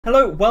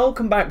Hello,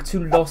 welcome back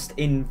to Lost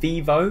in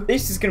Vivo.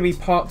 This is going to be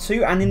part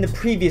 2, and in the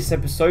previous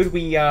episode,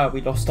 we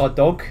lost our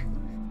dog.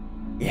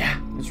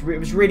 Yeah, it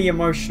was really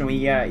emotional.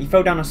 He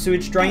fell down a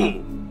sewage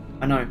drain.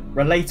 I know,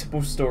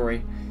 relatable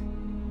story.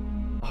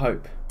 I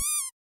hope.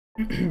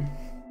 I've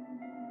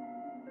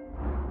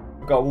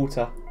got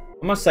water.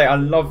 I must say, I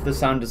love the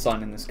sound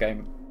design in this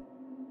game.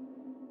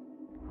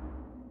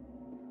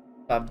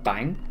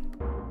 Bang.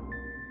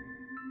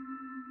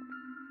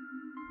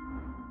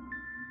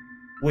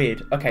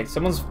 Weird. Okay,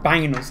 someone's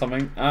banging on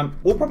something.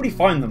 We'll probably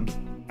find them,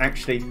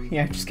 actually.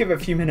 Yeah, just give it a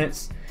few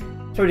minutes. It's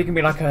probably gonna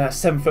be like a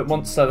 7-foot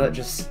monster that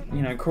just,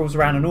 you know, crawls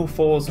around on all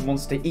fours and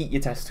wants to eat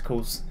your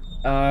testicles.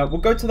 We'll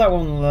go to that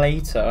one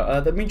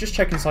later. Let me just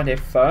check inside here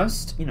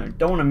first. You know,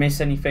 don't want to miss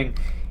anything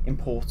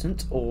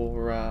important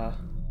or,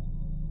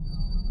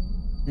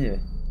 yeah.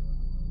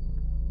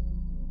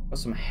 Got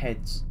some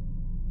heads.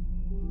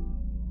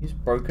 He's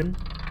broken.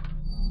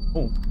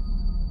 Oh.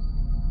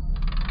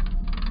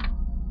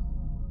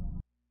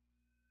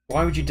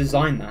 Why would you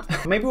design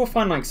that? Maybe we'll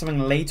find like something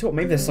later, or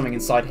maybe there's something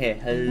inside here.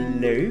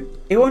 Hello?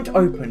 It won't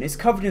open. It's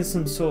covered in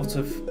some sort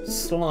of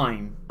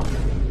slime.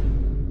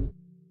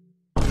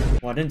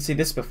 Well, I didn't see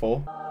this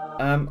before.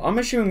 I'm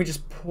assuming we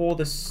just pour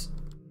this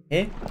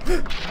here.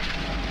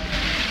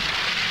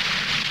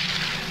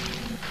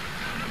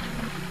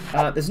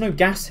 There's no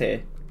gas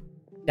here.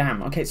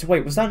 Damn. Okay, so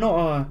wait, was that not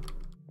a...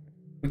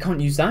 We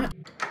can't use that?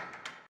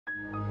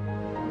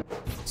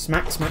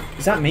 Smack, smack.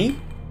 Is that me?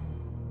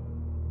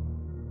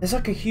 There's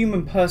like a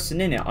human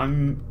person in it.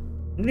 I'm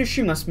gonna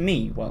assume that's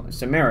me. Well,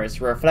 it's a mirror, it's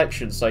a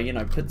reflection, so, you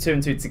know, put 2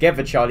 and 2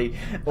 together, Charlie.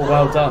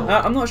 Well done.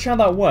 I'm not sure how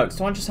that works.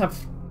 Do I just have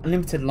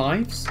unlimited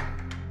lives?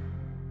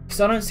 Because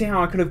I don't see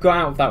how I could have got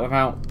out of that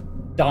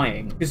without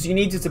dying. Because you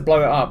needed to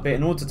blow it up, but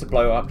in order to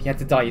blow it up, you had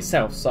to die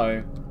yourself,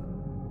 so...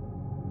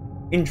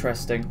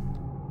 Interesting.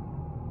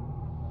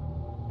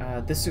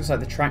 This looks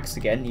like the tracks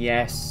again.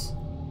 Yes.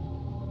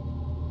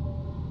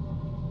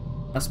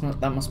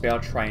 That must be our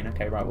train.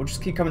 Okay, right. We'll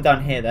just keep coming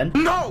down here then.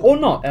 No! Or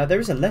not. There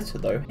is a letter,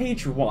 though.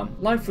 Page 1.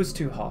 Life was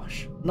too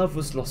harsh. Love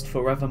was lost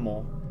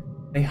forevermore.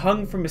 They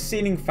hung from a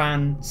ceiling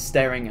fan,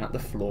 staring at the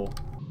floor.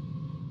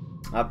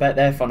 I bet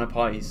they're fun of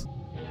pies.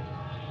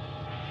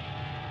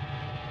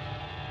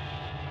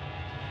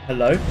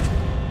 Hello?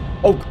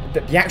 Oh,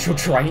 the actual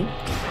train?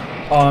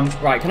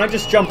 Right. Can I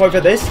just jump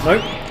over this?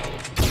 Nope.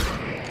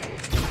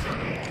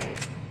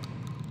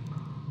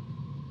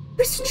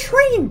 It's a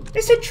train!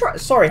 It's a train!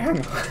 Sorry, hang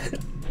on.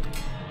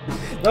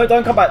 No,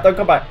 don't come back, don't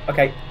come back.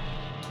 Okay.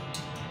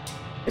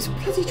 It's a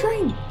bloody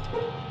train!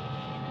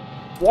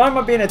 Why am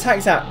I being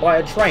attacked at by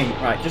a train?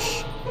 Right,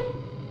 just...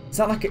 Is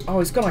that like a... Oh,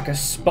 it's got like a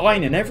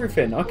spine and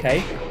everything.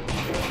 Okay.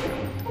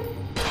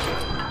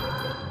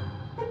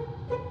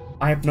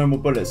 I have no more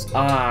bullets.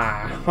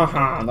 Ah,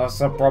 haha,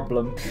 that's a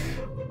problem.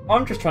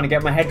 I'm just trying to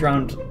get my head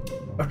around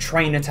a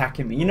train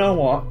attacking me. You know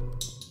what?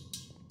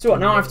 So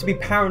what, now I have to be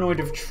paranoid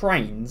of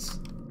trains?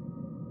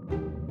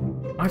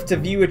 I have to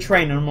view a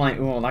train and I'm like,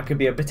 oh, that could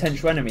be a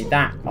potential enemy.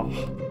 That, oh.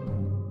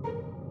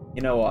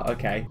 You know what?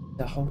 Okay.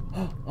 The hole.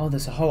 Oh,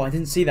 there's a hole. I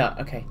didn't see that.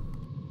 Okay.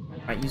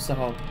 Right, use the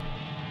hole.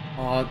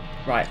 Oh,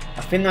 right.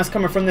 I think that's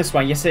coming from this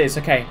way. Yes, it is.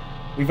 Okay.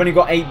 We've only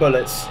got 8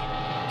 bullets.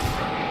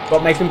 Got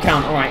to make them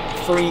count. All right.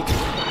 3.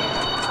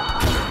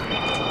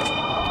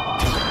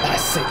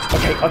 That's it.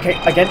 Okay, okay.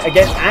 Again,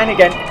 and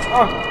again.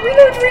 Oh,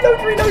 reload.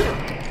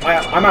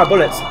 I'm out of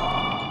bullets.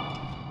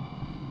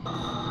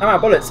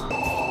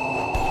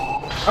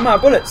 I'm out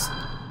of bullets.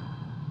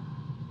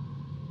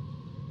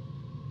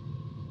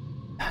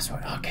 That's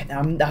right. Okay,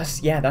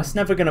 that's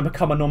never gonna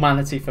become a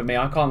normality for me.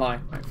 I can't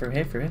lie. Right, through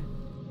here.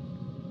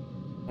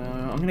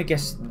 I'm gonna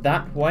guess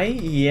that way.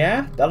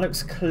 Yeah, that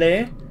looks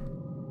clear.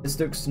 This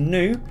looks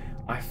new.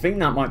 I think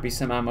that might be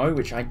some ammo,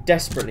 which I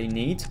desperately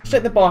need.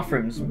 Check the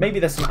bathrooms. Maybe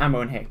there's some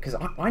ammo in here, because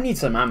I need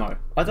some ammo.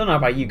 I don't know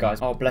about you guys.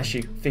 Oh, bless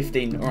you.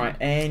 15. All right.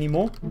 Any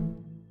more?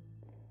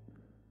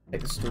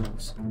 Check the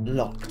stalls.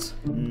 Locked.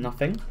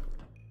 Nothing.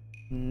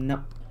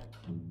 No.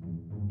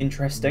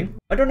 Interesting.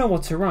 I don't know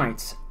what to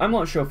write. I'm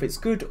not sure if it's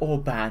good or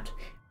bad.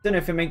 Don't know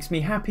if it makes me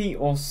happy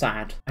or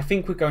sad. I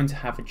think we're going to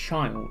have a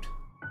child.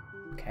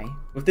 Okay.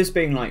 With this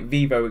being like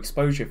Vivo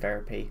exposure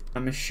therapy,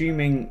 I'm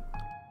assuming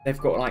they've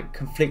got like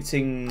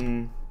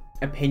conflicting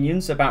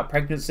opinions about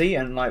pregnancy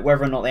and like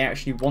whether or not they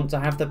actually want to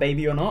have the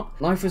baby or not.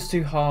 Life was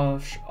too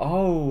harsh.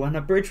 Oh, and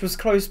a bridge was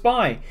close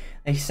by.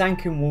 They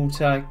sank in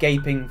water,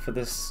 gaping for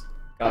this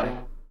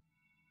guy.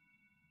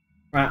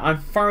 Right,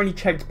 I've thoroughly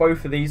checked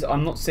both of these.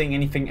 I'm not seeing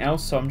anything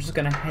else, so I'm just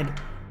going to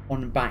head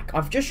on back.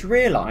 I've just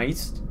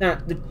realised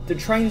that the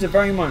trains are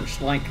very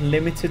much, like,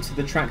 limited to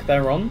the track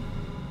they're on.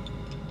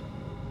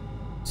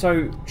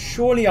 So,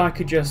 surely I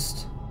could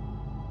just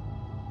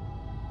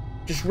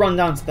run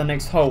down to the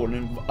next hole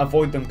and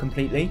avoid them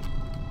completely.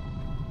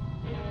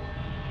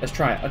 Let's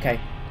try it. Okay.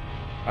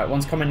 Right,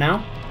 one's coming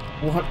now.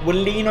 We'll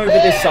lean over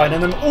this side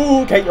and then...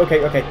 Oh, okay.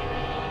 Okay,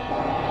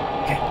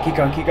 keep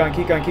going.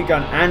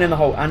 And in the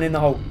hole,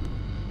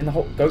 In the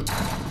hole, go.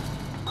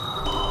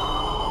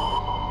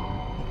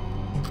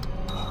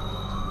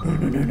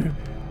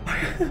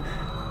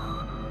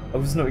 No. I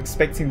was not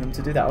expecting them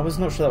to do that. I was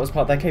not sure that was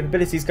part of their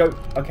capabilities. Go.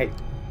 Okay.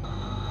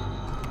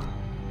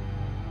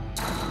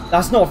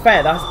 That's not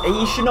fair.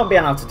 He should not be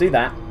allowed to do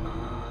that.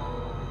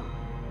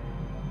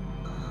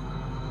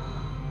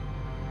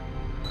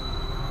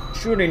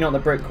 Surely not the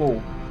brick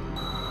wall.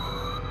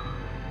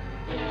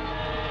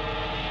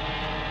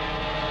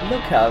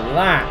 Look at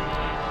that.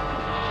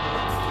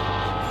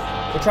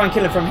 We'll try and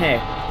kill him from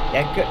here.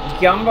 Yeah,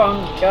 come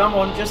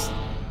on, just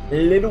a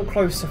little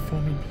closer for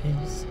me,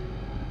 please.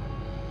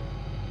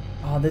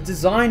 Oh, the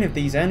design of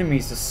these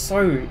enemies is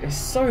so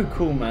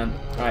cool, man.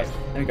 Right,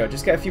 there we go.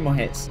 Just get a few more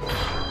hits.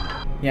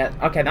 Yeah,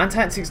 okay, that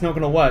tactic's not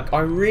going to work.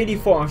 I really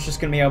thought I was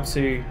just going to be able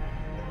to,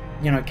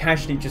 you know,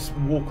 casually just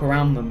walk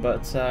around them,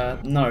 but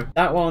no.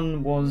 That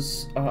one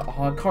was,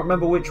 I can't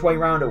remember which way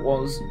round it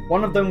was.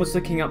 One of them was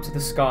looking up to the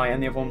sky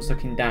and the other one was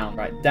looking down.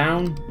 Right,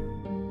 down,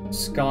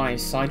 sky,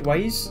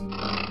 sideways.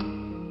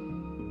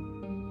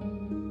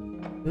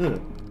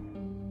 Ugh.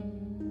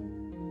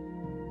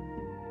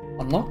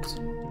 Unlocked?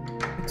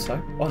 I think so.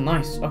 Oh,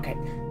 nice. Okay.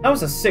 That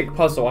was a sick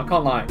puzzle, I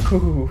can't lie.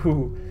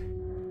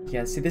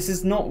 Yeah, see, this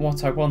is not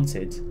what I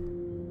wanted.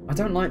 I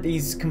don't like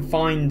these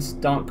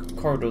confined dark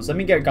corridors. Let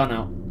me get a gun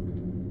out.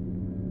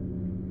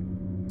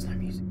 There's no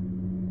music.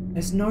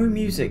 There's no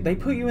music. They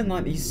put you in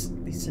like these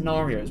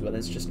scenarios where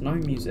there's just no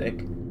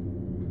music.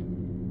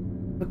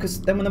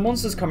 Because then when the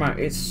monsters come out,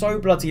 it's so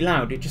bloody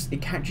loud,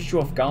 it catches you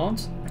off guard.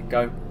 And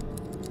go.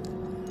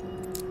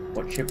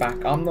 Watch your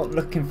back. I'm not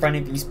looking for any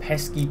of these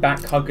pesky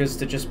back huggers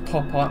to just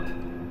pop up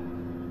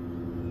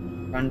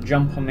and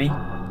jump on me.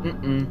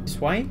 This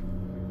way?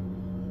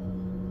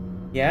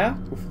 Yeah?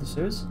 Go for the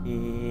sewers?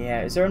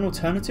 Yeah. Is there an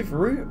alternative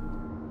route?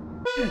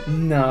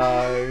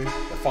 No.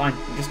 Fine.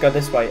 We'll just go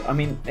this way. I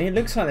mean, it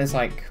looks like there's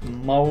like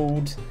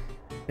mold,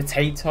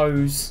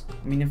 potatoes.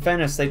 I mean, in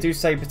fairness, they do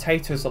say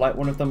potatoes are like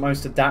one of the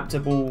most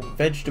adaptable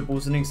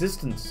vegetables in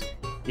existence.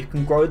 You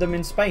can grow them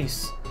in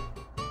space.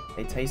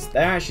 They're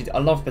actually, I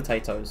love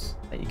potatoes.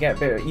 You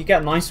get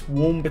a nice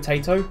warm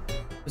potato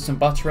with some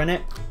butter in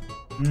it.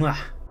 Mwah.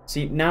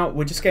 See, now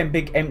we're just getting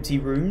big empty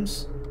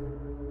rooms,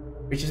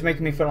 which is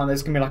making me feel like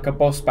there's gonna be like a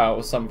boss battle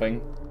or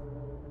something.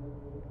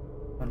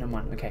 Oh, never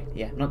mind. Okay,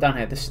 yeah, not down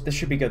here. This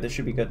should be good. This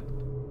should be good.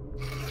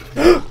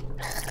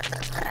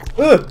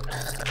 Ugh!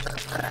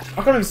 I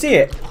can't even see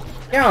it.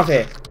 Get out of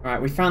here. All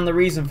right, we found the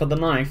reason for the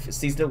knife. It's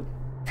these little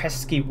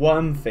pesky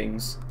worm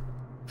things.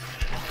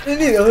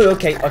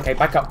 Okay,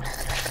 back up.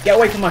 Get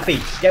away from my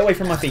feet. Get away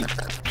from my feet.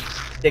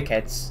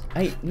 Dickheads.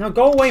 Hey, no,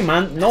 go away,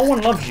 man. No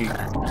one loves you.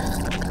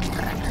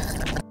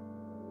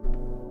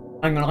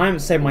 Hang on, I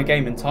haven't saved my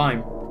game in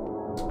time.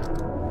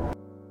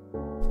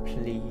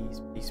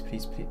 Please.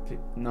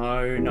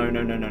 No.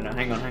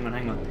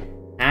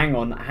 Hang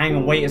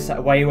on. Wait a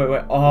sec. Wait.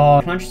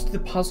 Oh, can I just do the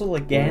puzzle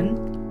again?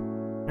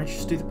 Can I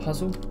just do the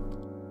puzzle?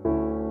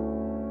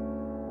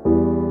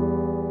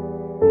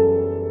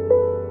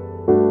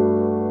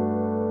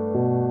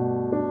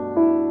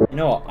 You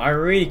know what? I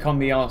really can't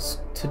be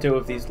asked to deal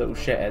with these little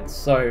shitheads,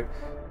 so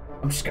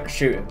I'm just gonna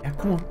shoot him. Yeah,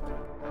 come on.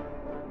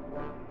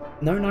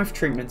 No knife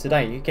treatment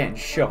today. You're getting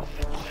shot.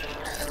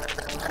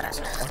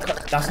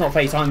 That's not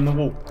face. I'm in the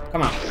wall.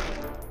 Come out.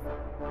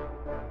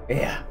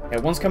 Yeah.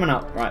 Okay, one's coming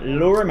out. Right,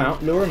 lure him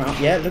out.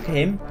 Yeah, look at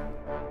him.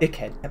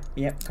 Dickhead.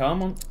 Yep,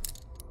 come on.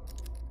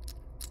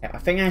 Yeah, I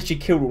think I actually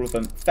killed all of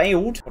them.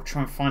 Failed. I'll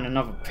try and find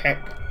another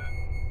peck.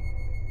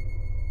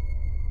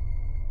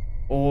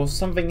 Or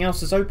something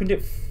else has opened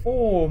it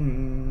for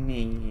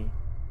me.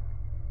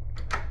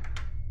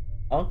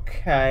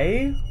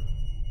 Okay.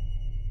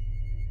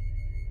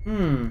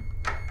 And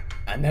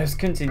let's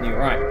continue.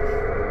 Right.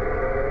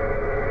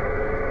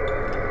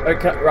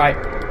 Okay, right.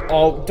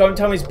 Oh, don't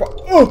tell me it's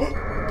oh!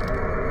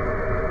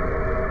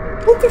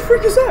 What the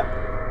freak is that?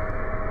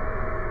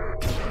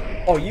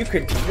 Oh, you're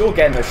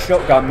getting a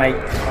shotgun, mate.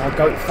 Oh,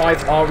 go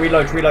 5. Oh,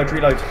 reload.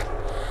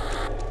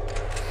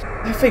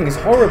 That thing is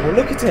horrible.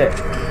 Look at it.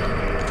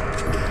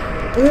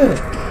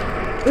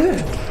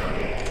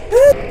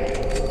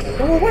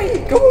 Go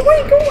away.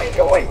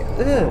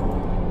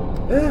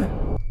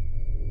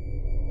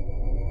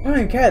 I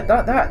don't care.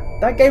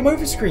 That game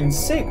over screen's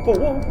sick, but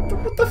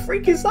what the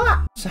freak is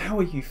that? So how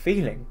are you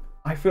feeling?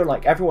 I feel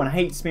like everyone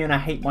hates me and I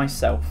hate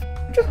myself.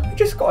 I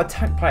just got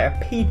attacked by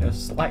a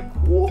penis. Like,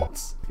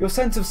 what? Your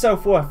sense of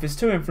self-worth is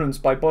too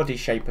influenced by body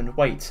shape and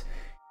weight.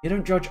 You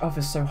don't judge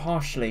others so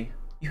harshly.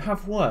 You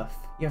have worth.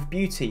 You have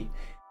beauty,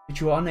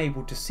 but you are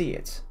unable to see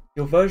it.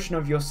 Your version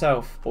of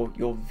yourself, or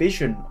your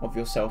vision of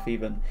yourself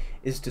even,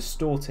 is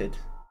distorted.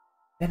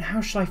 Then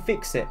how shall I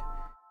fix it?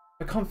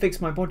 If I can't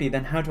fix my body,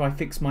 then how do I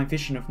fix my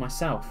vision of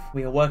myself?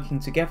 We are working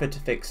together to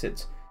fix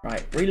it.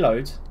 Right,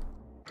 reload.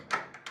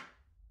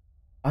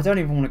 I don't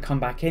even want to come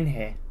back in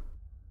here.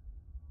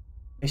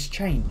 It's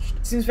changed.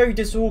 It seems very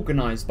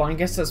disorganised, but I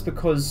guess that's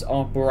because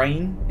our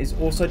brain is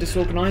also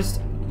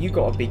disorganised. You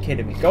gotta be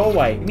kidding me. Go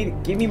away.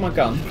 Give me my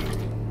gun.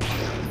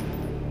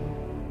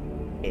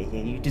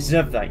 Yeah, you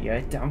deserve that, yeah?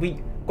 Go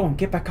on,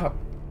 get back up.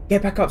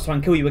 Get back up so I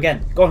can kill you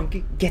again. Go on,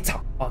 get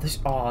up.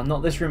 Oh,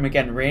 not this room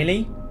again,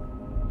 really?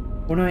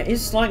 Well, no, it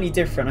is slightly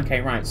different.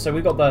 Okay, right. So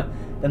we got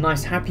the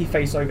nice happy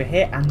face over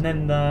here, and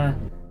then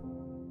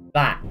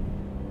that.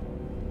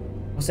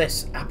 What's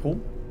this? Apple.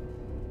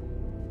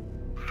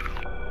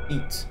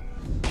 Eat.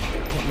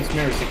 Not these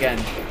mirrors again.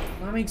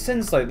 That makes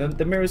sense though.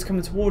 The mirror's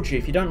coming towards you.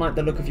 If you don't like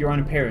the look of your own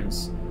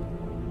appearance,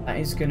 that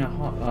is gonna.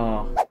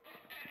 Oh.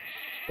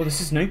 Oh,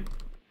 this is new.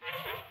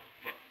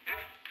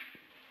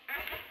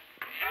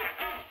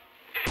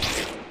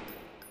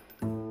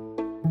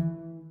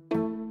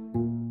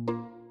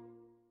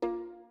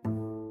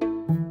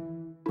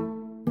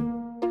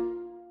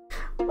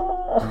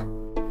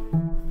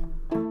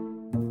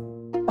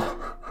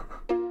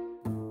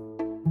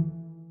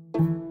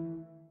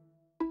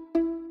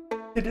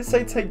 Did it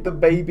say take the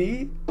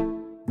baby?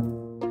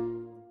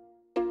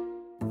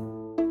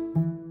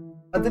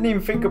 I didn't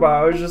even think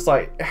about it. I was just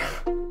like,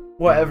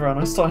 whatever, and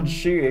I started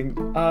shooting.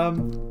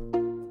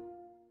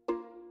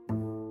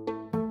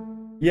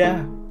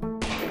 Yeah.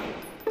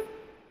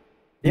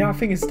 Yeah, I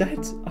think it's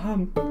dead.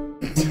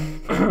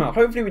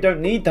 Hopefully we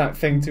don't need that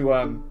thing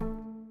to,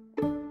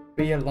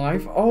 be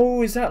alive.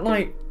 Oh, is that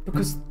like,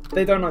 because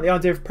they don't like the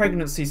idea of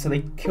pregnancy, so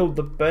they killed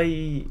the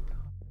baby?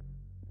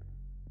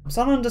 I'm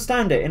starting to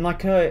understand it in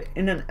like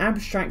in an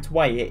abstract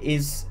way. It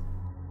is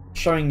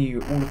showing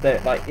you all of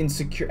their like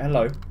insecure.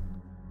 Hello.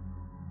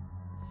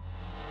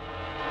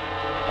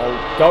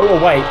 Oh, go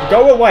away!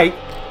 Go away!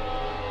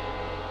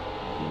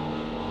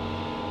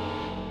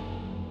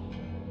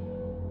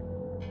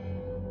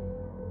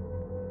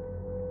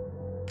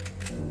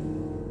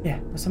 Yeah,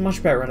 that's a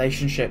much better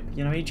relationship.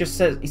 You know, he just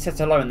says he says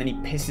hello and then he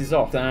pisses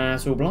off.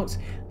 That's all blocked.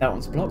 That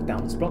one's blocked. That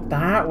one's blocked.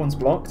 That one's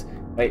blocked.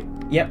 Wait,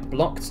 yep,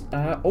 blocked.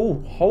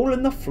 Oh, hole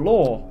in the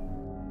floor.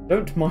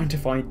 Don't mind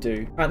if I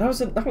do. Right,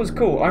 that was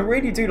cool. I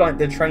really do like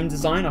the train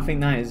design. I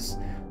think that is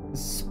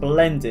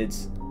splendid.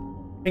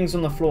 Things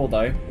on the floor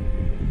though.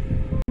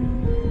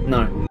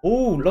 No.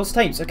 Oh, lost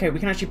tapes. Okay, we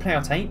can actually play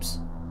our tapes.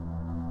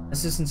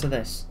 Let's listen to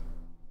this.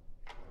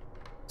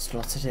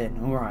 Slotted in.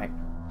 All right.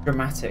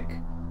 Dramatic.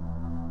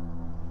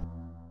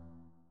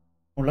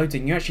 Oh,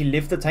 loading. You actually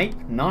live the tape?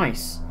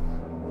 Nice.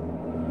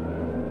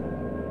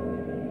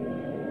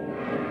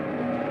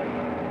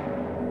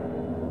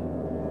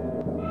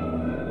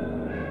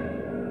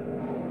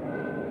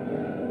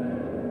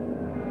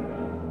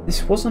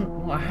 This wasn't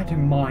what I had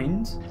in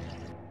mind.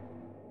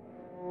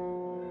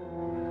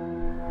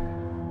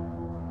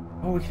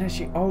 Oh, we can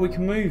actually... Oh, we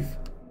can move.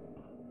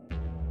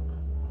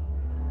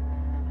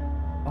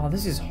 Oh,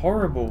 this is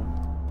horrible.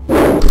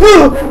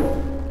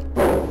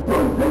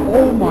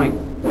 Oh my...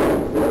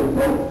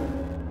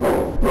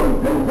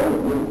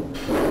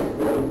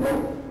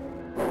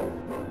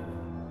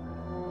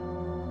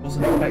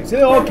 Wasn't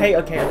expected. Oh, okay.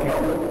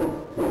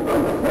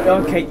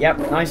 Okay, yep,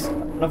 nice.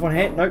 Another one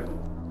here. Nope.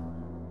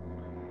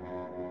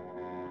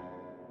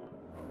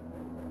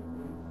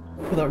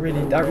 Oh, that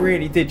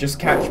really did just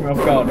catch me off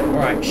guard.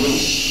 Alright,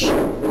 shh.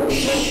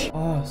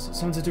 Oh,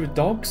 something to do with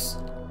dogs?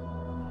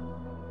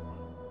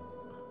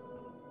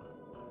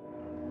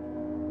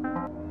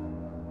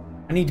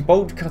 I need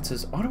bolt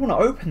cutters. I don't want to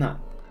open that.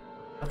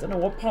 I don't know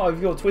what part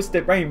of your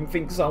twisted brain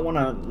thinks I want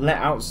to let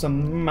out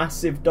some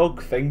massive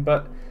dog thing,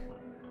 but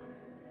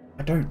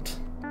I don't.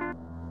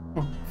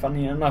 Oh,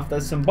 funny enough,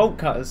 there's some bolt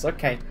cutters.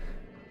 Okay,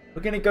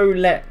 we're going to go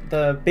let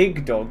the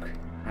big dog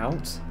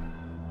out.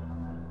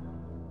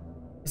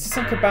 Is this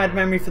like a bad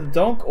memory for the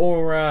dog,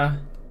 or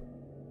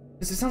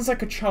because it sounds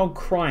like a child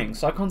crying,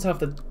 so I can't tell if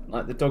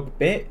the dog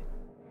bit.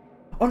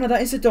 Oh no,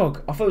 that is a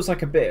dog. I thought it was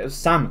like a bit of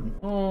salmon.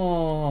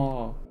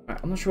 Oh, right,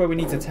 I'm not sure where we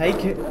need to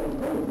take it.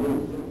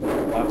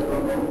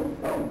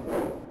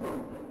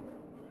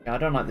 Yeah, I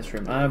don't like this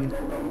room.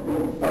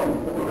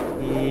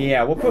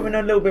 Yeah, we'll put him in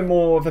a little bit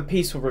more of a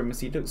peaceful room, as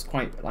he looks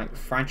quite like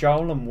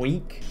fragile and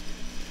weak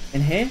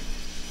in here.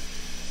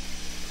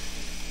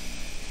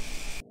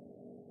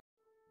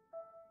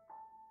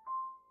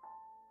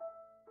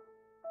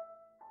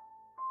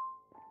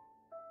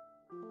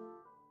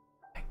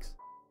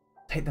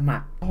 Take the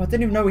map. Oh, I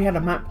didn't even know we had a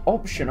map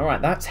option.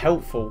 Alright, that's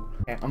helpful.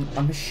 Okay,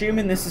 I'm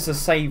assuming this is a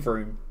save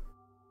room.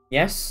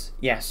 Yes?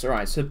 Yes,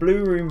 alright. So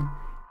blue room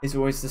is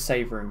always the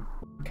save room.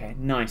 Okay,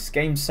 nice.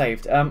 Game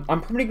saved. I'm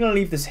probably going to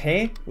leave this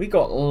here. We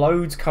got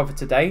loads covered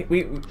today.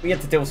 We had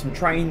to deal with some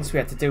trains. We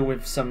had to deal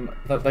with some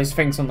those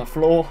things on the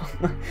floor.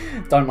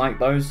 Don't like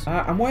those.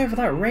 And whatever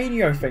that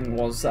radio thing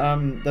was,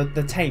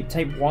 the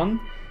tape 1.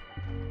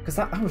 Because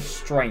that was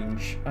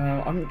strange.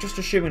 I'm just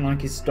assuming like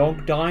his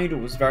dog died or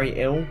was very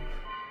ill.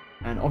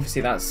 And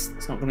obviously it's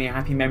not going to be a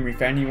happy memory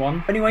for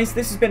anyone. Anyways,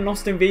 this has been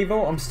Lost in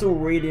Vivo. I'm still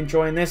really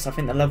enjoying this. I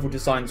think the level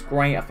design's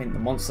great. I think the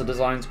monster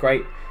design's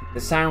great. The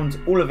sound,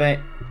 all of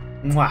it.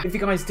 Mwah. If you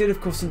guys did, of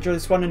course, enjoy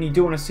this one and you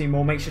do want to see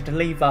more, make sure to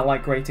leave that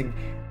like rating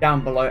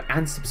down below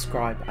and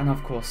subscribe. And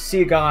of course, see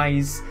you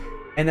guys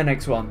in the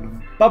next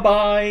one.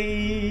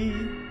 Bye-bye!